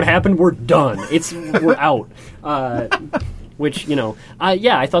you saw what happened, we're done. We're out. Which,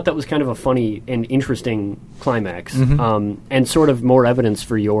 I thought that was kind of a funny and interesting climax, and sort of more evidence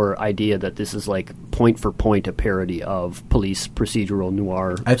for your idea that this is like point for point a parody of police procedural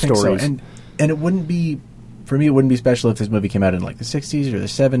noir I think stories. So, and it wouldn't be. For me, it wouldn't be special if this movie came out in like the 60s or the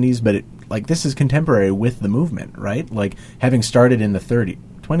 70s, but this is contemporary with the movement, right? Like having started in the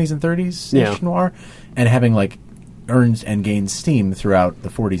 20s and 30s noir, and having like earns and gains steam throughout the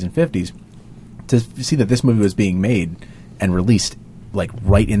 40s and 50s. To see that this movie was being made and released like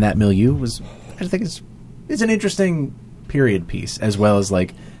right in that milieu I think it's an interesting period piece, as well as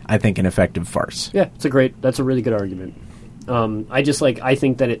like I think an effective farce. Yeah, that's a really good argument. I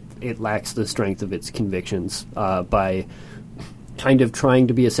think that it lacks the strength of its convictions by kind of trying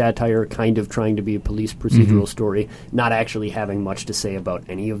to be a satire, kind of trying to be a police procedural story, not actually having much to say about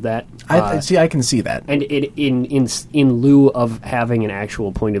any of that. I can see that. And in lieu of having an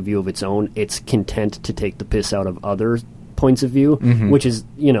actual point of view of its own, it's content to take the piss out of other points of view, which is,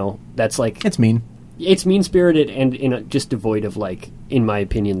 that's like... It's mean. It's mean-spirited and just devoid of, like, in my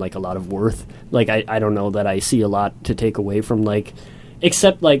opinion, like, a lot of worth. Like, I don't know that I see a lot to take away from, like,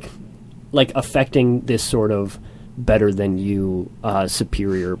 except, like affecting this sort of better-than-you,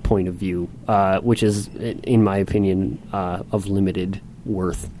 superior point of view, which is, in my opinion, of limited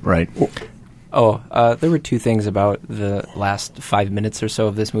worth. Right. There were two things about the last 5 minutes or so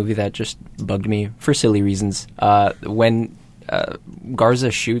of this movie that just bugged me for silly reasons. When Garza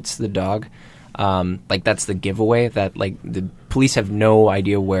shoots the dog... that's the giveaway that like the police have no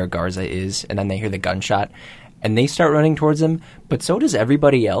idea where Garza is, and then they hear the gunshot and they start running towards him, but so does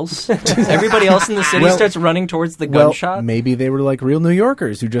everybody else. Everybody else in the city starts running towards the gunshot. Maybe they were like real New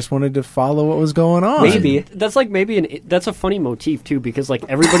Yorkers who just wanted to follow what was going on. Maybe. That's like that's a funny motif too, because like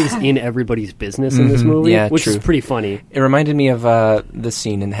everybody's in everybody's business in this movie, which is pretty funny. It reminded me of the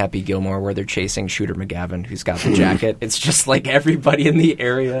scene in Happy Gilmore where they're chasing Shooter McGavin, who's got the jacket. It's just like everybody in the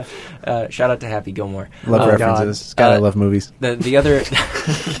area. Shout out to Happy Gilmore. Love references. God, I love movies. The other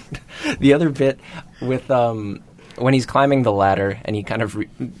the other bit with when he's climbing the ladder and he kind of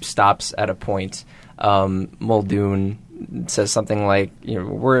stops at a point, Muldoon says something like,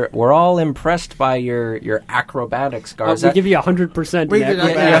 "We're all impressed by your acrobatics, Garza. We give you 100%."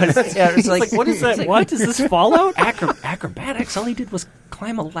 It's like, what is that? What is this Fallout? Acrobatics? All he did was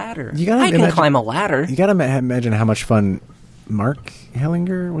climb a ladder. I can climb a ladder. You gotta imagine how much fun Mark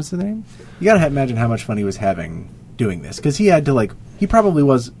Hellinger was the name. You gotta imagine how much fun he was having doing this, because he had to he probably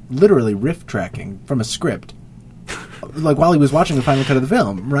was literally riff tracking from a script. Like while he was watching the final cut of the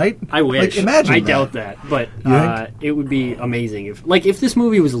film, right? I wish. Imagine. I doubt that, but it would be amazing if this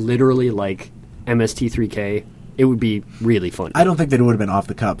movie was literally like MST3K. It would be really funny. I don't think that it would have been off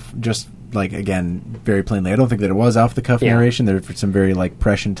the cuff. Just again, very plainly, I don't think that it was off the cuff narration. There are some very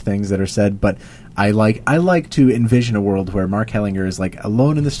prescient things that are said, but I like to envision a world where Mark Hellinger is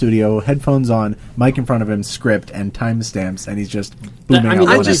alone in the studio, headphones on, mic in front of him, script and timestamps, and he's just booming out.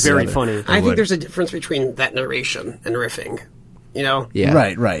 That would be very funny. I think there's a difference between that narration and riffing. Yeah.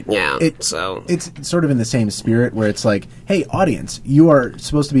 Right. Yeah. It's sort of in the same spirit where it's like, hey, audience, you are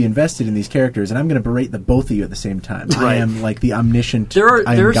supposed to be invested in these characters, and I'm going to berate the both of you at the same time. Right. I am the omniscient. There are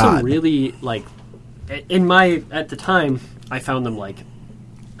God. some really at the time I found them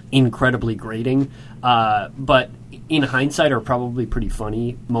incredibly grating, but in hindsight are probably pretty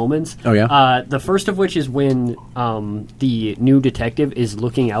funny moments. Oh yeah. The first of which is when the new detective is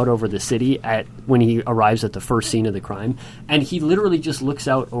looking out over the city when he arrives at the first scene of the crime, and he literally just looks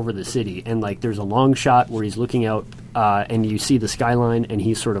out over the city, and there's a long shot where he's looking out, and you see the skyline, and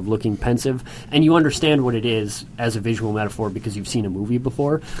he's sort of looking pensive, and you understand what it is as a visual metaphor because you've seen a movie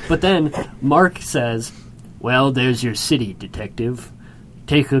before. But then Mark says, "Well, there's your city, detective.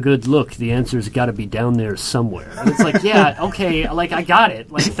 Take a good look. The answer's got to be down there somewhere." And it's yeah, okay, I got it.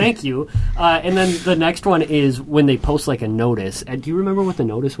 Thank you. And then the next one is when they post a notice. And do you remember what the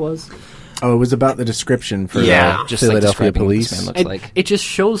notice was? Oh, it was about the description for just Philadelphia police. What this man looks like. It just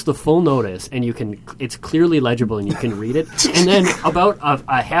shows the full notice, and it's clearly legible, and you can read it. And then about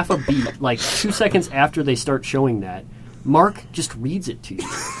a half a beat, 2 seconds after they start showing that, Mark just reads it to you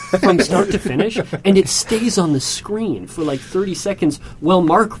from start to finish, and it stays on the screen for 30 seconds while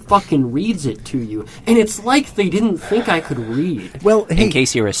Mark fucking reads it to you. And it's like they didn't think I could read. Well, hey, in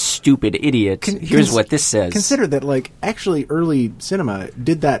case you're a stupid idiot, here's what this says. Consider that, actually early cinema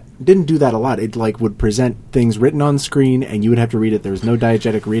didn't do that a lot. It, would present things written on screen, and you would have to read it. There was no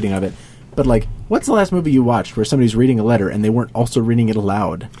diegetic reading of it. But, what's the last movie you watched where somebody's reading a letter and they weren't also reading it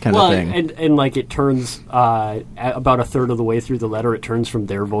aloud kind of thing? And it turns, about a third of the way through the letter, it turns from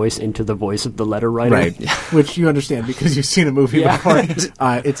their voice into the voice of the letter writer. Right, which you understand because you've seen a movie before.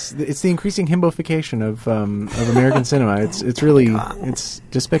 It's the increasing himbofication of American cinema. It's really, it's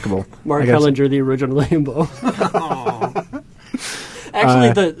despicable. Mark Hellinger, the original himbo.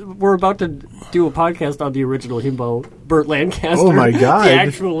 Actually, we're about to do a podcast on the original himbo, Burt Lancaster. Oh my god! The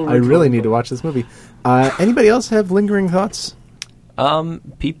actual original I really need to watch this movie. Anybody else have lingering thoughts?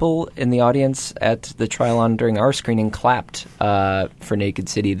 People in the audience at the Trilon during our screening clapped for Naked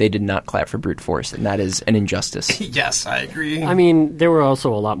City. They did not clap for Brute Force, and that is an injustice. Yes, I agree. I mean, there were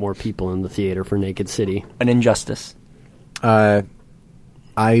also a lot more people in the theater for Naked City. An injustice.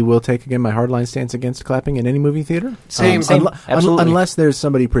 I will take again my hardline stance against clapping in any movie theater. Same. Absolutely. Unless there's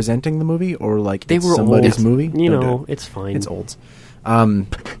somebody presenting the movie or like They it's were somebody's old. movie. You Don't do know, it. it's fine. It's olds. I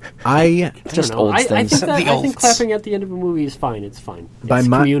Just I don't know. old I things. think, I think olds. clapping at the end of a movie is fine. It's fine. By It's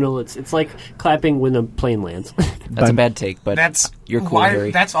my- communal. It's like clapping when a plane lands. That's a bad take, but That's you're cool, why.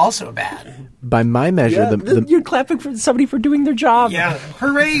 Harry. That's also bad. by my measure, You're clapping for somebody for doing their job. Yeah,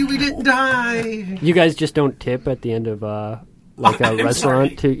 hooray, we didn't die. You guys just don't tip at the end of like a I'm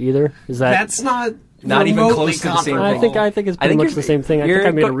restaurant sorry. to either. Is that? That's not even remotely close to the same comparable. thing. I think it's I pretty think much you're- the same thing. I you're think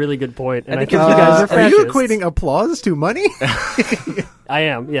I made a go- really good point, and I think think you're- you guys are are fascists. you equating applause to money? I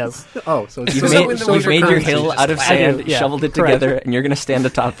am. Yes. Oh, so it's You've So made, when the you've winter made your comes, you hill just out of clap. sand, I do, yeah. shoveled it Correct. together, and you're going to stand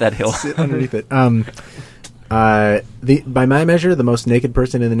atop that hill. sit underneath it. By my measure, the most naked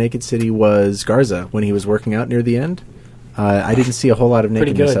person in the Naked City was Garza when he was working out near the end. I didn't see a whole lot of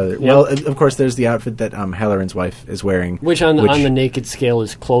Pretty nakedness. good. Either. Yep. Well, of course, there's the outfit that Halloran's wife is wearing, Which on the naked scale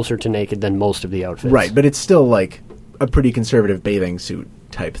is closer to naked than most of the outfits. right, but it's still like a pretty conservative bathing suit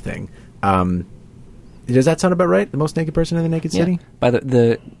type thing. Does that sound about right? The most naked person in the Naked City? By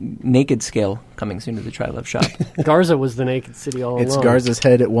the naked scale coming soon to the Trilove shop. Garza was the naked city all It's along. Garza's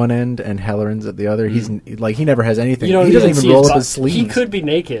head at one end and Halloran's at the other. He's like he never has anything. You don't he doesn't even even see roll his up butt. his sleeves. He could be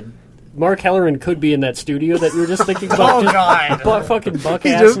naked. Mark Halloran could be in that studio that you were just thinking about. Butt fucking buck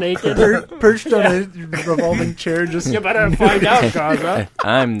He's ass just naked. perched on a revolving chair, just You better find out, Garza.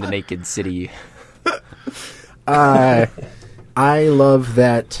 I'm the Naked City. I love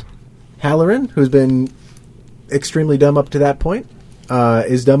that Halloran, who's been extremely dumb up to that point,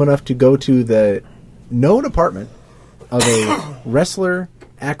 is dumb enough to go to the known apartment of a wrestler,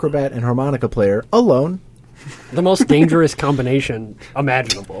 acrobat, and harmonica player alone, The most dangerous combination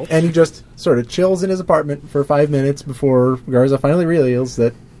imaginable. and he just sort of chills in his apartment for 5 minutes before Garza finally reveals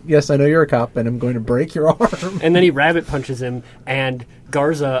that, yes, I know you're a cop, and I'm going to break your arm. And then he rabbit punches him, and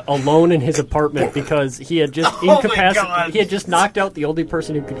Garza, alone in his apartment because he had just my incapacitated, God. he had just knocked out the only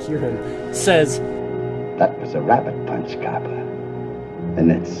person who could hear him, says, That was a rabbit punch, copper. And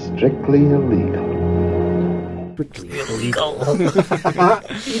it's strictly illegal. he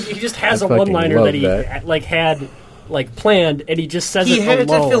just has I a fucking one-liner love that he that. had planned, and he just says He it had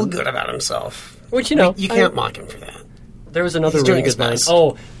alone. to feel good about himself. Which, you know, You can't mock him for that. there was another He's really doing his good line. best.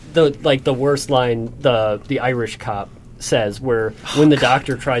 Oh, the worst line the Irish cop says, where when the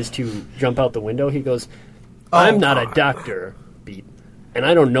doctor tries to jump out the window, he goes, "I'm not a doctor, beat, and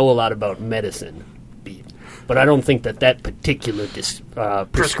I don't know a lot about medicine, beat, but I don't think that particular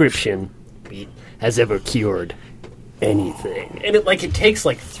prescription, beat, has ever cured anything." And it takes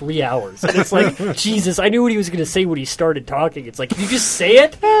 3 hours, and it's like, Jesus, I knew what he was going to say when he started talking. It's like, did you just say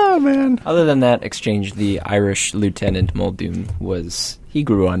it? Oh, man. Other than that exchange, the Irish Lieutenant Muldoon he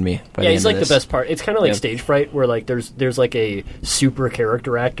grew on me. By Yeah, the he's end of like the this. best part. It's kind of like Yeah. stage fright, where there's like a super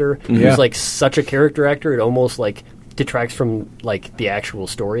character actor Yeah. who's like such a character actor, it almost detracts from the actual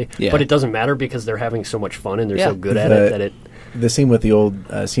story. Yeah. But it doesn't matter because they're having so much fun and they're Yeah. so good at it that it. The scene with the old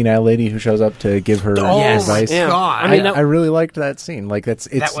senile lady who shows up to give her Yes. advice. Yeah. God. I mean, that- I really liked that scene. Like it's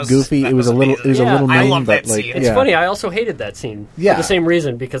was- goofy. that It was was a little. amazing. It was a Yeah. little I mean, love but that like scene. It's yeah. funny. I also hated that scene Yeah. for the same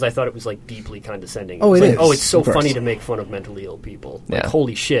reason, because I thought it was deeply condescending. Oh, was it like, is, oh, it's so of course. funny to make fun of mentally ill people. Like, Yeah.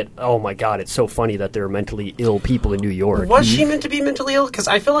 holy shit! Oh my god, it's so funny that there are mentally ill people in New York. Was she meant to be mentally ill? Because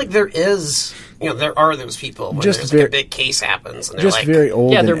I feel like there is, there are those people when Just there's very- a big case happens. And they're Just like, very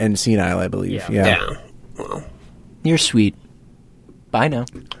old Yeah, and, they're- and senile, I believe. Yeah. Yeah. Yeah. Well, You're sweet. Bye now.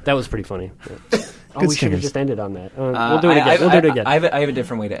 That was pretty funny. Yeah. Oh, we should have stingers. just ended on that. We'll do it again. We'll do it again. I have a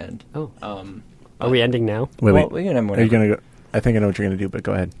different way to end. Oh. Are we ending now? Wait, Well, wait. we can have more Are you now. gonna go? I think I know what you're gonna do, but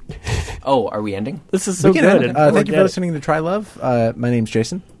go ahead. Oh, are we ending? This is so We can good. end. and Thank you for organic. listening to Try Love. My name's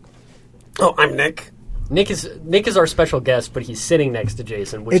Jason. oh, I'm Nick. Nick is our special guest, but he's sitting next to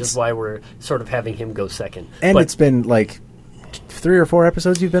Jason, which It's- is why we're sort of having him go second. And But it's been 3 or 4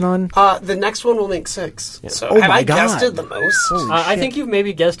 episodes you've been on. The next one will make 6. So Oh have my I God. guested the most? I think you've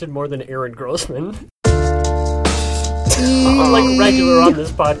maybe guessed it more than Aaron Grossman. Regular on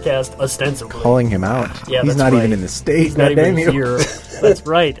this podcast, ostensibly. Calling him out. Yeah, He's that's not right. even in the state. He's not God even damn you. here. That's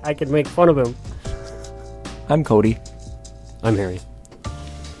right. I can make fun of him. I'm Cody. I'm Harry.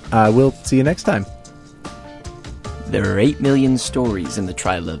 We'll see you next time. There are 8 million stories in the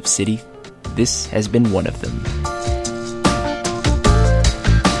Trilove City. This has been one of them.